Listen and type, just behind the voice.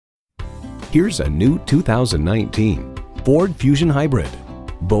Here's a new 2019 Ford Fusion Hybrid.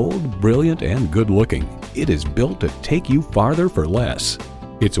 Bold, brilliant, and good-looking, it is built to take you farther for less.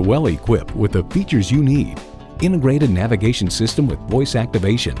 It's well equipped with the features you need. Integrated navigation system with voice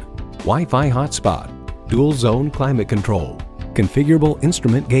activation, Wi-Fi hotspot, dual zone climate control, configurable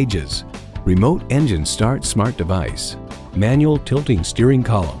instrument gauges, remote engine start smart device, manual tilting steering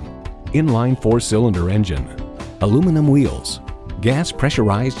column, inline 4-cylinder engine, aluminum wheels, gas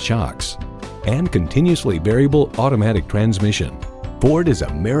pressurized shocks, and continuously variable automatic transmission. Ford is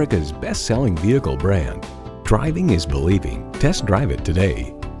America's best-selling vehicle brand. Driving is believing. Test drive it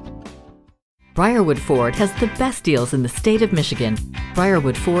today. Briarwood Ford has the best deals in the state of Michigan.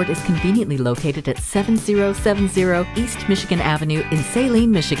 Briarwood Ford is conveniently located at 7070 East Michigan Avenue in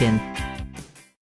Saline, Michigan.